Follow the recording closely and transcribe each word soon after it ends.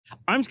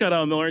I'm Scott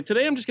Allen Miller, and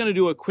today I'm just going to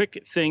do a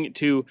quick thing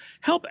to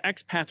help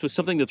expats with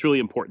something that's really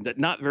important that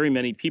not very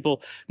many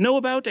people know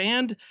about,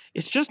 and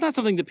it's just not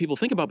something that people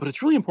think about, but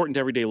it's really important to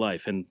everyday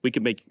life, and we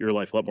can make your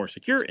life a lot more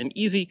secure and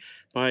easy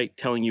by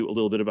telling you a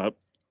little bit about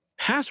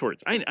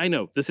passwords. I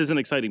know this isn't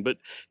exciting, but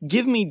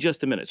give me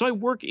just a minute. So I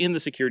work in the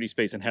security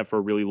space and have for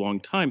a really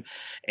long time,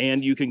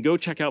 and you can go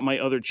check out my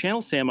other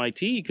channel, Sam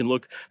IT. You can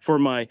look for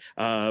my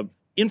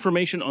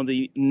information on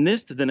the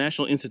NIST, the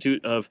National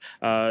Institute of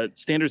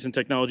Standards and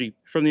Technology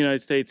from the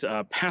United States,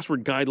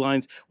 password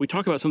guidelines. We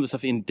talk about some of the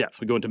stuff in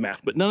depth. We go into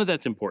math, but none of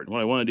that's important.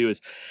 What I want to do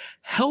is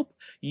help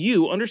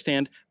you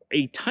understand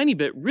a tiny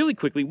bit really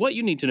quickly what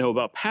you need to know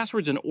about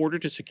passwords in order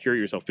to secure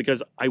yourself,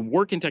 because I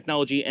work in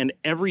technology and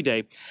every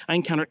day I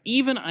encounter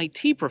even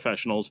IT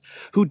professionals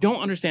who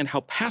don't understand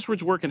how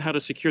passwords work and how to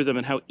secure them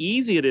and how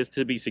easy it is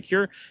to be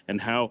secure and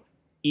how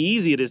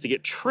easy it is to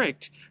get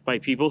tricked by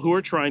people who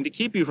are trying to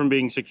keep you from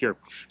being secure.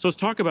 So let's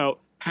talk about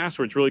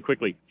passwords really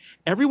quickly.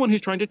 Everyone who's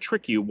trying to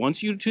trick you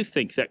wants you to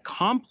think that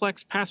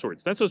complex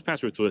passwords, that's those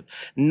passwords with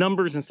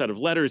numbers instead of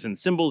letters and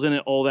symbols in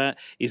it, all that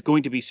is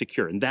going to be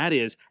secure. And that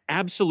is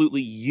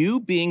absolutely you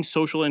being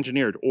social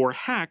engineered or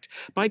hacked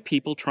by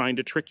people trying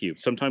to trick you.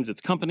 Sometimes it's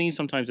companies,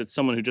 sometimes it's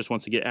someone who just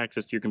wants to get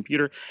access to your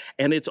computer.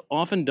 And it's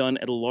often done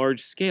at a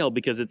large scale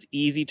because it's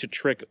easy to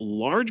trick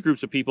large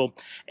groups of people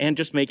and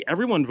just make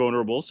everyone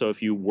vulnerable. So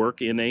if you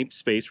work in a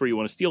space where you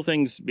want to steal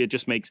things, it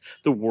just makes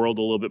the world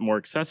a little bit more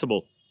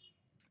accessible.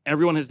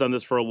 Everyone has done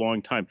this for a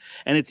long time,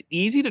 and it's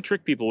easy to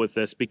trick people with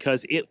this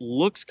because it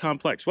looks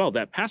complex. Well,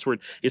 that password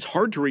is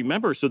hard to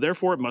remember, so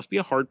therefore it must be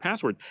a hard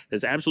password.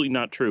 That's absolutely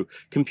not true.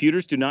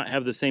 Computers do not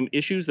have the same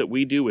issues that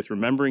we do with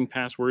remembering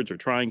passwords or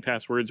trying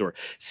passwords or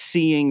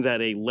seeing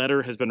that a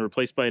letter has been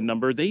replaced by a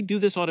number. They do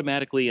this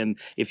automatically, and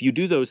if you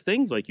do those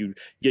things, like you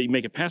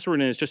make a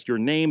password and it's just your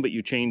name, but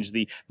you change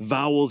the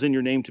vowels in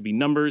your name to be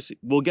numbers,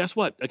 well, guess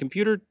what? A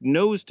computer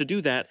knows to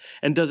do that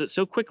and does it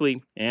so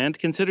quickly and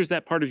considers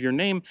that part of your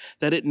name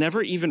that it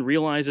never even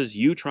realizes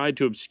you tried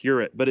to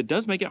obscure it, but it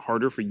does make it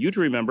harder for you to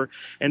remember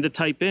and to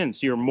type in.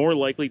 So you're more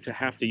likely to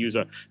have to use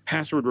a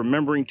password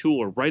remembering tool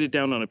or write it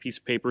down on a piece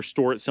of paper,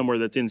 store it somewhere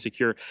that's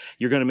insecure.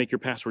 You're going to make your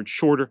password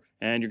shorter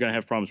and you're going to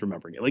have problems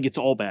remembering it. Like, it's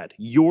all bad.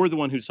 You're the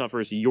one who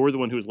suffers. You're the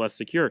one who is less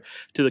secure.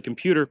 To the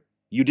computer,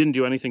 you didn't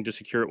do anything to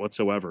secure it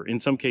whatsoever. In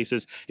some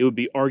cases, it would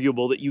be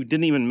arguable that you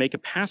didn't even make a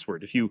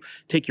password. If you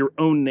take your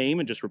own name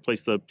and just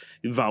replace the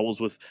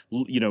vowels with,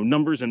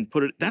 numbers and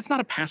put it, that's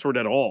not a password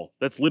at all.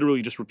 That's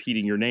literally just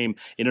repeating your name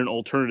in an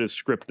alternative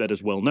script that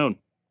is well known.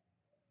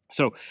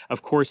 So,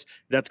 of course,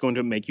 that's going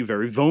to make you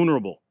very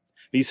vulnerable.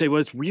 You say,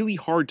 well, it's really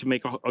hard to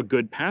make a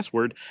good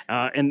password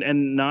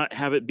and not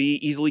have it be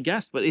easily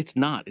guessed, but it's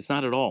not. It's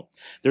not at all.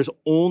 There's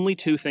only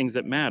two things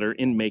that matter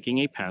in making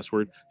a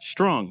password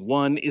strong.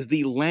 One is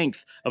the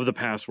length of the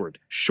password.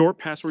 Short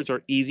passwords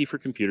are easy for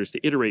computers to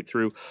iterate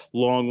through.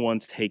 Long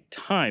ones take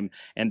time,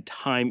 and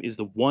time is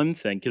the one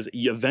thing, because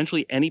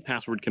eventually any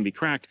password can be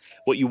cracked.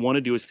 What you want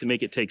to do is to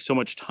make it take so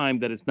much time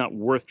that it's not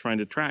worth trying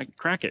to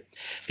crack it.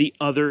 The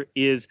other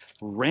is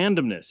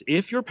randomness.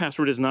 If your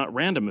password is not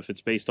random, if it's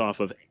based off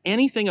of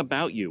anything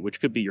about you, which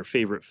could be your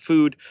favorite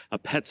food, a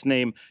pet's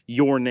name,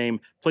 your name,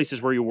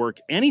 places where you work,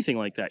 anything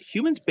like that,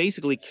 humans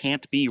basically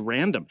can't be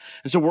random.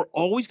 And so we're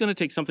always going to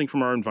take something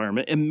from our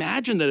environment,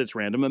 imagine that it's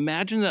random,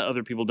 imagine that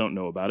other people don't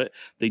know about it.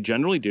 They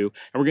generally do.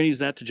 And we're going to use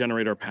that to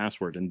generate our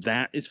password. And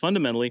that is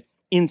fundamentally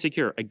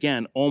insecure.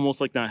 Again, almost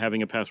like not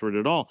having a password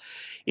at all.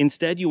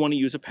 Instead, you want to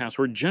use a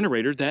password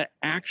generator that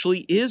actually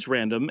is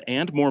random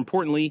and, more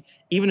importantly,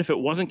 even if it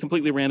wasn't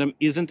completely random,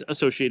 isn't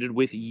associated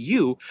with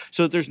you,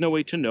 so that there's no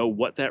way to know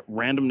what that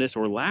randomness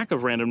or lack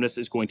of randomness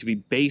is going to be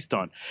based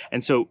on.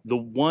 And so the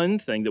one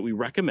thing that we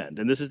recommend,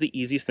 and this is the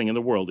easiest thing in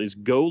the world, is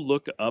go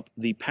look up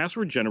the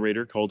password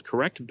generator called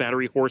Correct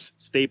Battery Horse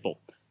Staple.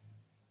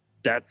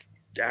 That's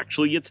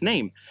actually its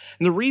name.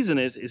 And the reason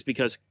is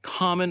because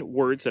common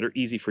words that are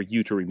easy for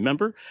you to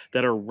remember,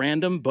 that are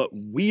random but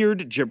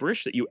weird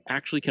gibberish that you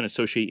actually can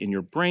associate in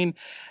your brain,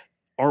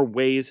 are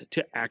ways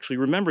to actually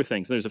remember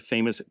things. There's a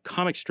famous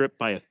comic strip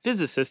by a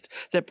physicist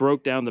that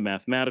broke down the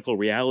mathematical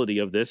reality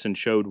of this and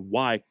showed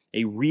why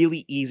a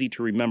really easy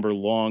to remember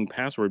long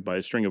password by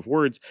a string of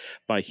words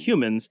by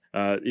humans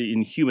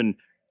in human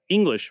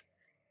English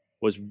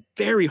was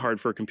very hard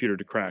for a computer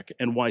to crack,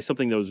 and why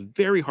something that was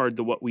very hard,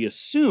 that what we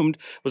assumed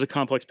was a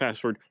complex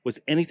password, was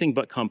anything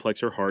but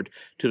complex or hard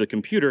to the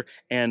computer,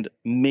 and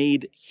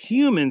made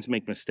humans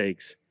make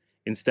mistakes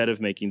instead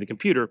of making the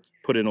computer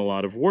put in a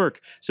lot of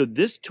work. So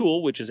this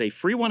tool, which is a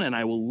free one, and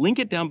I will link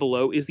it down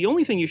below, is the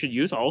only thing you should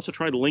use. I'll also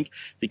try to link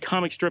the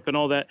comic strip and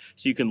all that,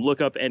 so you can look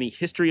up any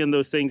history on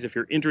those things if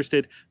you're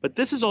interested. But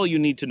this is all you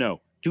need to know.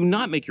 Do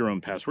not make your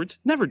own passwords.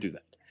 Never do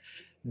that.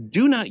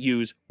 Do not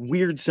use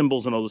weird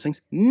symbols and all those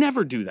things.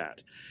 Never do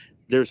that.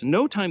 There's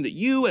no time that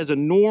you as a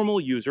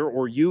normal user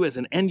or you as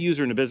an end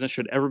user in a business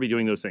should ever be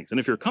doing those things. And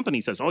if your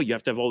company says, oh, you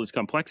have to have all this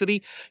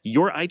complexity,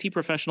 your IT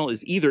professional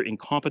is either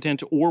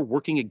incompetent or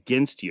working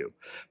against you.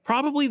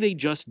 Probably they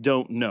just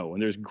don't know.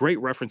 And there's great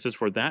references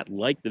for that,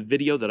 like the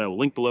video that I will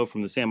link below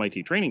from the Sam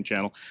IT training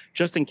channel,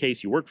 just in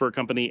case you work for a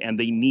company and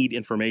they need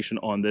information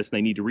on this.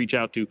 They need to reach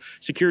out to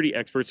security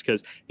experts,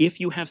 because if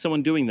you have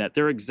someone doing that,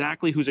 they're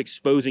exactly who's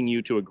exposing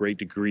you to a great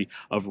degree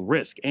of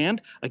risk.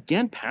 And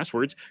again,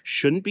 passwords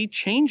shouldn't be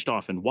changed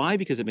often. Why?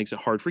 Because it makes it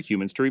hard for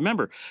humans to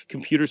remember.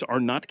 Computers are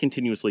not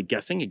continuously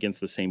guessing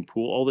against the same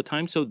pool all the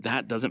time, so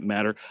that doesn't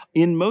matter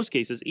in most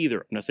cases either.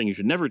 I'm not saying you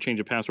should never change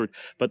a password,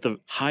 but the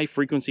high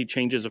frequency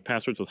changes of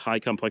passwords with high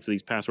complexity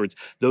passwords,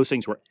 those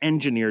things were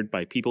engineered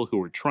by people who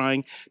were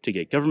trying to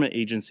get government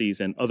agencies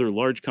and other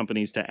large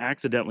companies to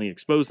accidentally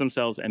expose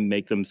themselves and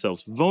make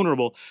themselves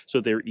vulnerable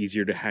so they're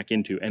easier to hack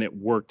into. And it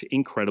worked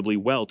incredibly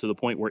well, to the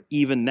point where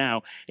even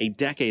now, a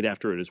decade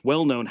after, it is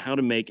well known how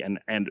to make,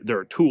 and there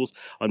are tools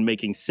on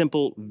making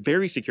simple,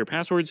 very secure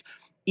passwords.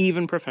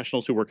 Even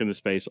professionals who work in the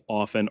space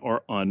often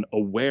are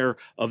unaware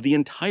of the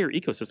entire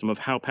ecosystem of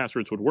how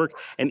passwords would work.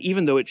 And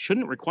even though it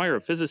shouldn't require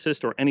a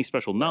physicist or any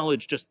special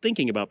knowledge, just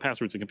thinking about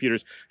passwords and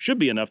computers should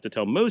be enough to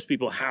tell most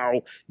people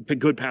how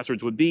good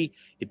passwords would be.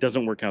 It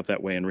doesn't work out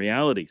that way in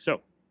reality.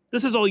 So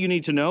this is all you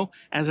need to know.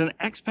 As an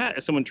expat,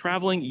 as someone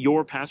traveling,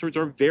 your passwords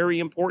are very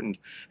important.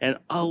 And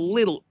a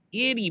little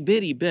itty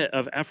bitty bit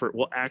of effort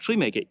will actually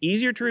make it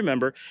easier to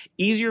remember,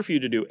 easier for you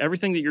to do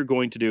everything that you're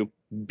going to do,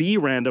 be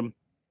random,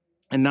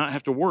 and not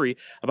have to worry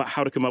about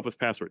how to come up with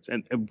passwords.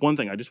 And one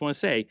thing I just want to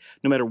say,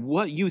 no matter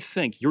what you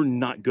think, you're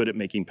not good at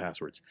making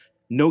passwords.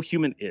 No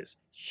human is.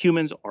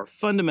 Humans are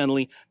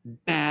fundamentally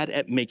bad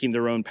at making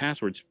their own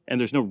passwords, and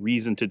there's no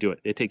reason to do it.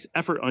 It takes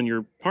effort on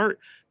your part.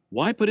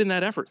 Why put in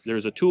that effort?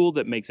 There's a tool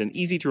that makes an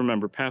easy to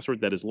remember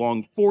password that is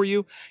long for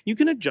you. You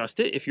can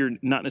adjust it if you're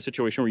not in a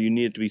situation where you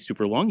need it to be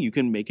super long. You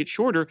can make it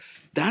shorter.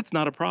 That's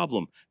not a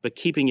problem. But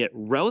keeping it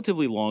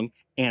relatively long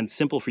and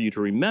simple for you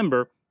to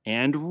remember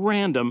and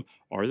random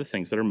are the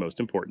things that are most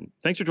important.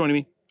 Thanks for joining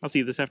me. I'll see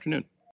you this afternoon.